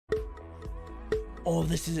Oh,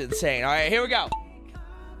 this is insane. All right, here we go.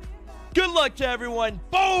 Good luck to everyone.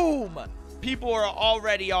 Boom! People are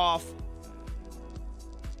already off.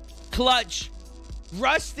 Clutch.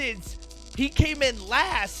 Rusted's. He came in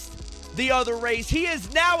last the other race. He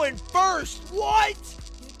is now in first. What?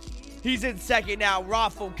 He's in second now.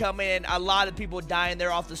 Raffle coming in. A lot of people dying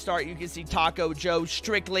there off the start. You can see Taco, Joe,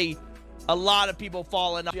 Strictly. A lot of people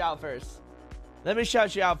falling off. Out first. Let me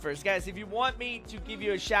shout you out first. Guys, if you want me to give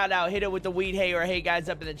you a shout out, hit it with the weed hey or hey guys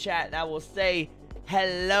up in the chat, and I will say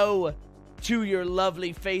hello to your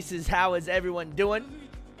lovely faces. How is everyone doing?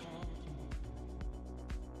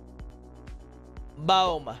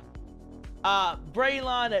 Boom.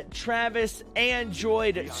 Braylon, Travis,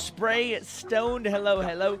 Android, Spray, Stoned, hello,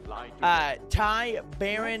 hello. Ty,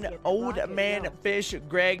 Baron, Old Man, Fish,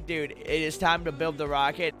 Greg, dude, it is time to build the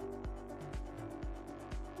rocket.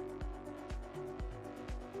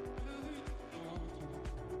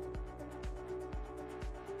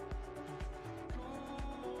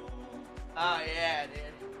 Oh, yeah,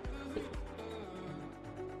 dude.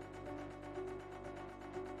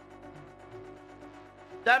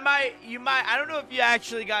 That you might, I don't know if you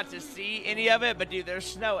actually got to see any of it, but dude, there's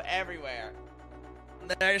snow everywhere.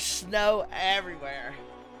 There's snow everywhere.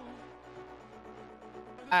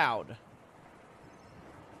 Loud.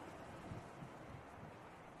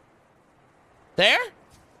 There?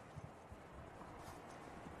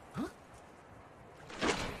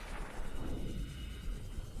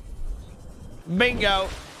 Bingo.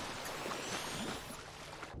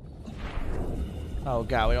 Oh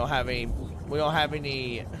god, we don't have any. We don't have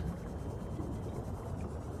any.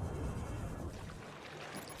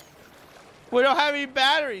 We don't have any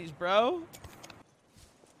batteries, bro.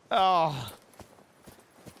 Oh.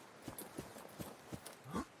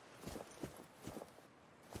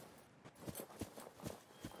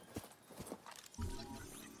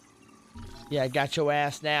 Yeah, got your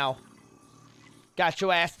ass now. Got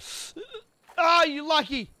your ass. Oh, you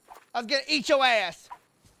lucky. I was gonna eat your ass.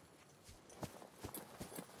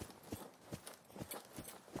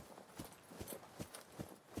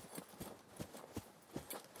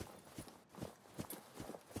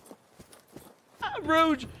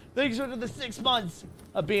 Rouge, thanks for the 6 months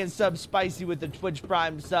of being sub spicy with the Twitch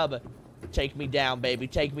Prime sub. Take me down, baby.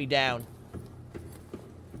 Take me down.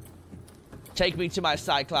 Take me to my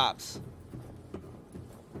Cyclops.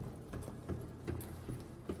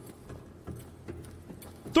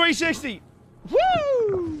 $360.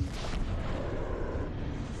 Woo!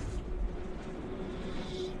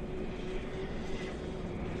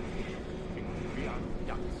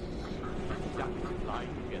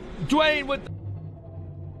 Dwayne with the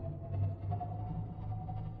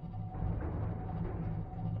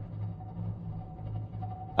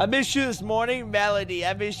I missed you this morning, Melody.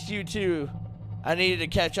 I missed you too. I needed to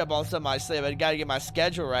catch up on some of my sleep. I gotta get my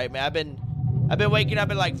schedule right, man. I've been waking up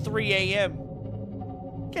at like 3 a.m.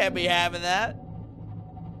 Can't be having that.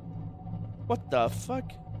 What the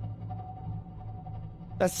fuck?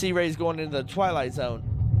 That sea ray's going into the Twilight Zone.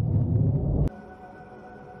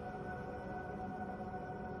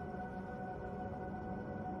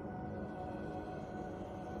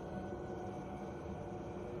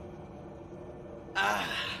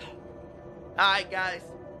 Alright, guys.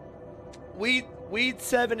 Weed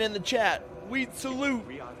 7 in the chat. Weed salute.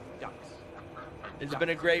 It's been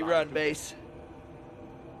a great run, base.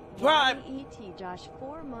 Prime. ET Josh,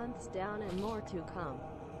 4 months down and more to come.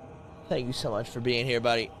 Thank you so much for being here,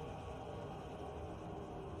 buddy.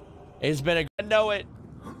 It's been a I know it.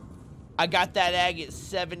 I got that egg at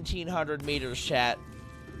 1,700 meters, chat.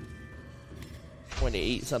 When to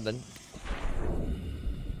eat something.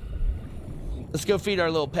 Let's go feed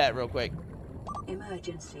our little pet real quick.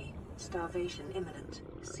 Emergency. Starvation imminent.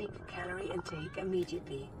 Seek calorie intake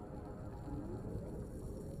immediately.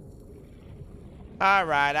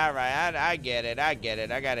 Alright. I get it. I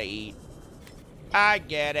gotta eat. I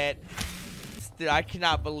get it. Dude, I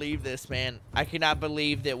cannot believe this, man. I cannot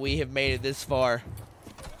believe that we have made it this far.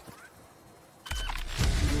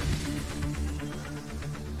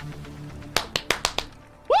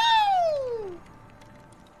 Woo!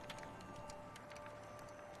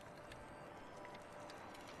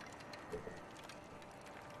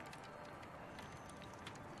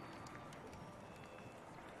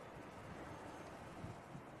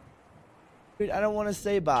 Dude, I don't want to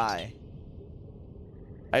say bye.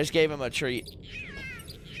 I just gave him a treat.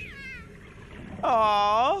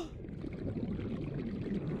 Aww.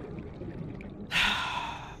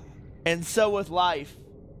 And so with life,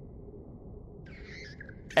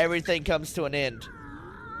 everything comes to an end.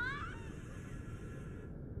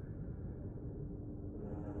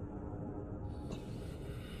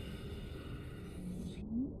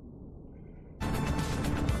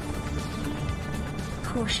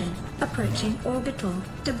 Caution, approaching orbital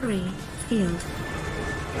debris field.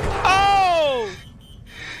 Oh!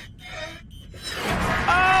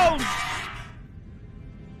 Oh!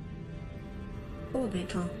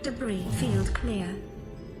 Orbital debris field clear.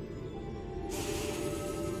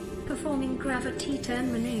 Performing gravity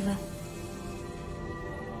turn maneuver.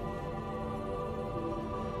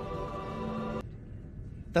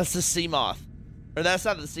 That's the sea moth. Or that's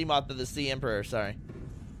not the sea moth, but the sea emperor, sorry.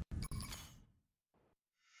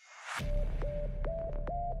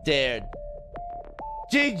 Dude.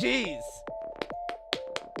 GG's.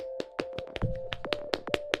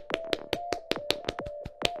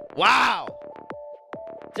 Wow.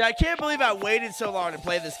 Dude, I can't believe I waited so long to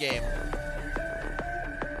play this game.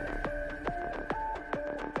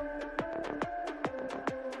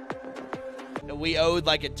 We owed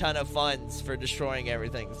like a ton of funds for destroying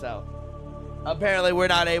everything, so apparently we're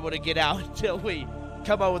not able to get out until we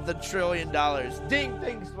come up with $1 trillion. Ding,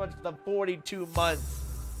 thanks so much for the 42 months.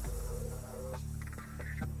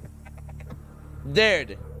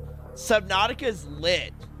 Dude, Subnautica's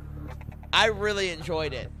lit. I really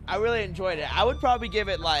enjoyed it. I I would probably give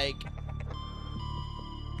it like...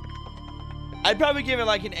 I'd probably give it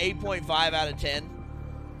like an 8.5 out of 10.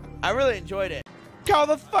 I really enjoyed it. Call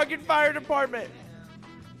the fucking fire department.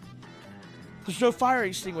 There's no fire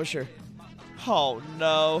extinguisher. Oh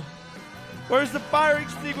no. Where's the fire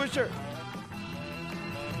extinguisher?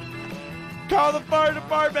 Call the fire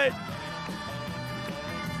department.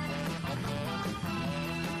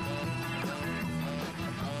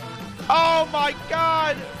 Oh my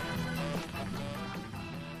God.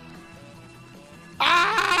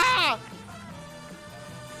 Ah!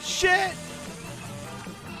 Shit.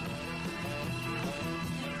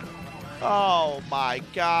 Oh my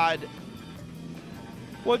God.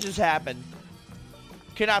 What just happened?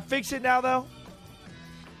 Can I fix it now though?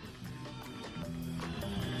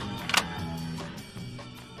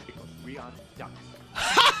 We are ducks.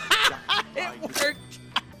 It worked.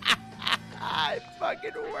 It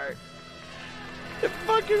fucking worked. It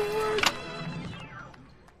fucking worked.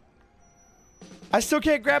 I still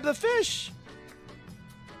can't grab the fish.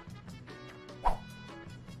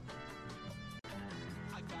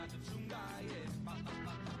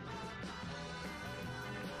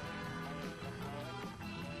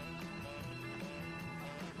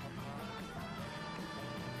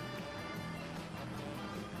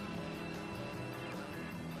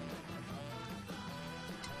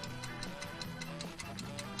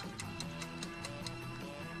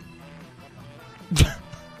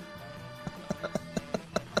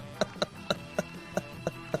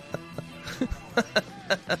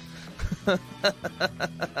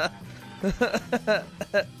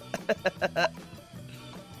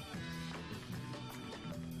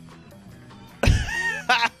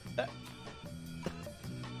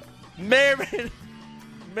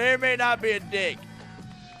 may or may not be a dick.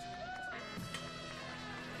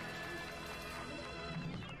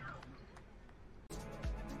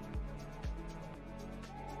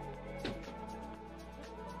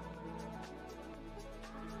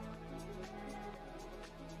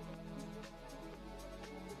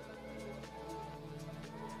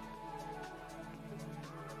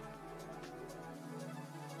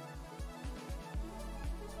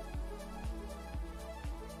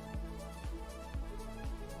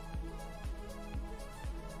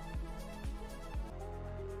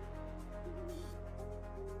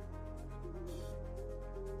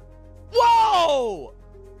 Whoa!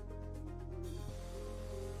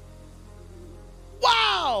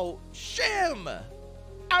 Wow! Shim!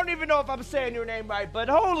 I don't even know if I'm saying your name right, but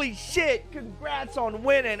holy shit, congrats on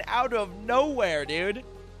winning out of nowhere, dude.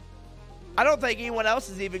 I don't think anyone else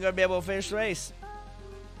is even going to be able to finish the race.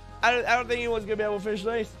 I don't think anyone's going to be able to finish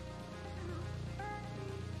the race.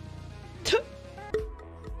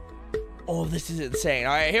 Oh, this is insane.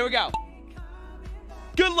 All right, here we go.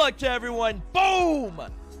 Good luck to everyone. Boom!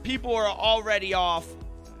 People are already off.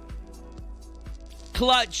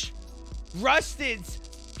 Clutch. Rusted's.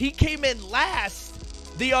 He came in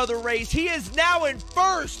last the other race. He is now in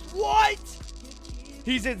first. What?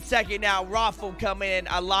 He's in second now. Raffle come in.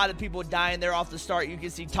 A lot of people dying there off the start. You can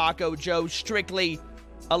see Taco Joe, Strictly.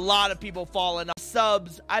 A lot of people falling off.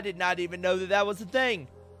 Subs. I did not even know that that was a thing.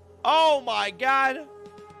 Oh my God.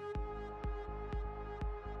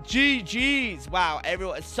 GG's. Wow,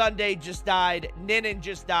 everyone. Sunday just died. Ninin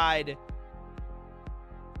just died.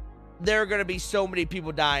 There are going to be so many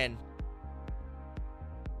people dying.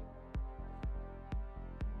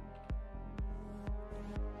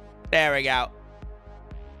 There we go.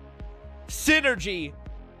 Synergy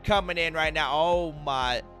coming in right now. Oh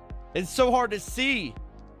my. It's so hard to see.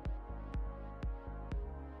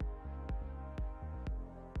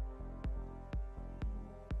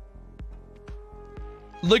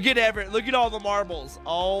 Look at all the marbles.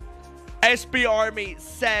 Oh, SB Army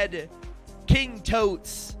said King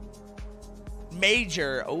Totes.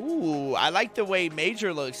 Major. Ooh, I like the way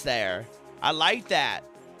Major looks there. I like that.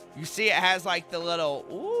 You see it has like the little,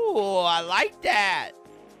 ooh, I like that.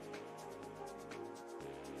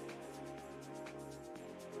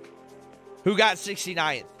 Who got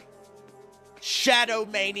 69th? Shadow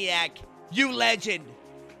Maniac, you legend.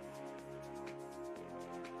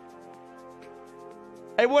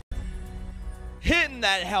 Hey, what? Hitting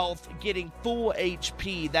that health, getting full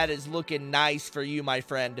HP. That is looking nice for you, my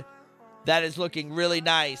friend. That is looking really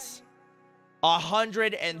nice.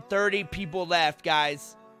 130 people left,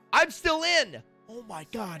 guys. I'm still in. Oh my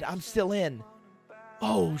God, I'm still in.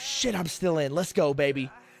 Oh shit, I'm still in. Let's go,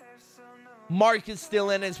 baby. Mark is still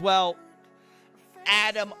in as well.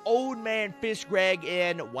 Adam, Old Man Fish Greg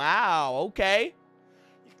in. Wow, okay.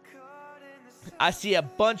 I see a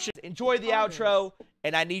bunch of... Enjoy the outro,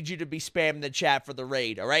 and I need you to be spamming the chat for the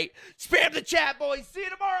raid, all right? Spam the chat, boys. See you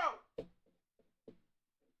tomorrow.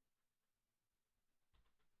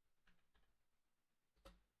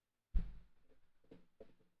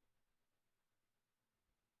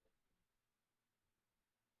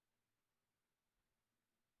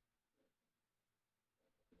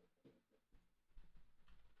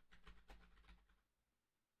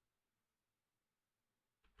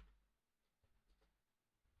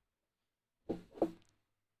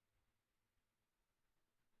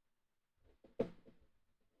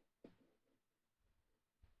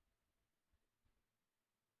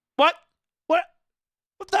 What? What?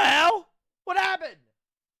 What the hell? What happened?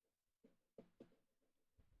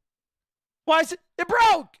 Why is it? It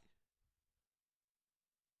broke!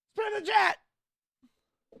 Spam the chat!